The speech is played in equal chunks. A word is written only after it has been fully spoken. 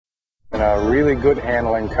a really good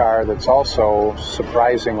handling car that's also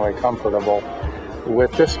surprisingly comfortable.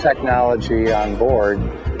 With this technology on board,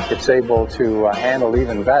 it's able to handle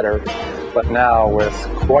even better, but now with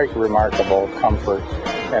quite remarkable comfort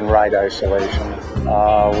and ride isolation.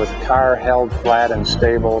 With the car held flat and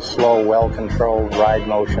stable, slow, well-controlled ride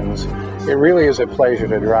motions, it really is a pleasure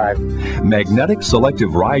to drive. Magnetic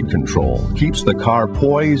selective ride control keeps the car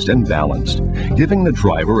poised and balanced, giving the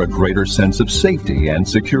driver a greater sense of safety and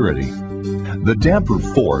security. The damper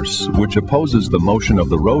force, which opposes the motion of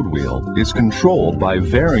the road wheel, is controlled by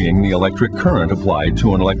varying the electric current applied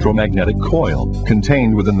to an electromagnetic coil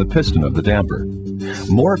contained within the piston of the damper.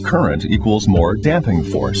 More current equals more damping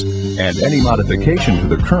force, and any modification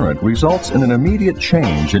to the current results in an immediate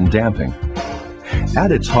change in damping.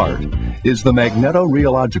 At its heart is the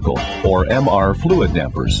magneto-rheological, or MR fluid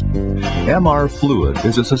dampers. MR fluid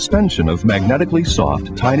is a suspension of magnetically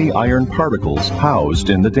soft, tiny iron particles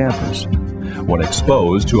housed in the dampers. When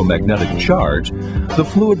exposed to a magnetic charge, the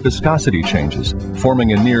fluid viscosity changes,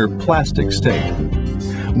 forming a near plastic state.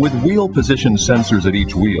 With wheel position sensors at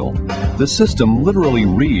each wheel, the system literally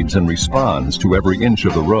reads and responds to every inch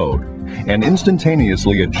of the road, and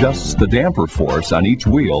instantaneously adjusts the damper force on each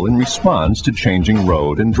wheel in response to changing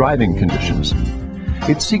road and driving conditions.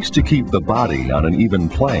 It seeks to keep the body on an even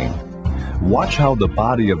plane. Watch how the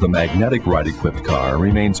body of the magnetic ride-equipped car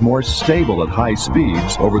remains more stable at high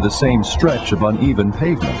speeds over the same stretch of uneven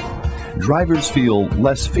pavement. Drivers feel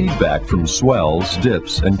less feedback from swells,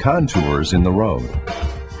 dips, and contours in the road.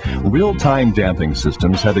 Real-time damping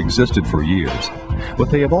systems have existed for years, but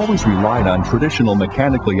they have always relied on traditional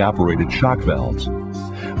mechanically operated shock valves.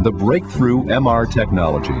 The breakthrough MR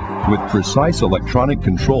technology, with precise electronic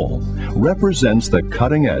control, represents the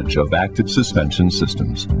cutting edge of active suspension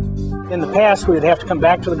systems. In the past, we would have to come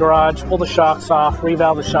back to the garage, pull the shocks off,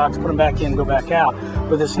 revalve the shocks, put them back in, go back out.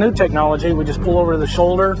 With this new technology, we just pull over to the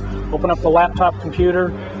shoulder, open up the laptop computer,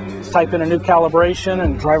 type in a new calibration,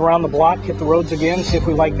 and drive around the block, hit the roads again, see if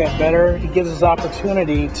we like that better. It gives us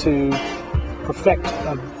opportunity to perfect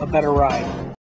a better ride.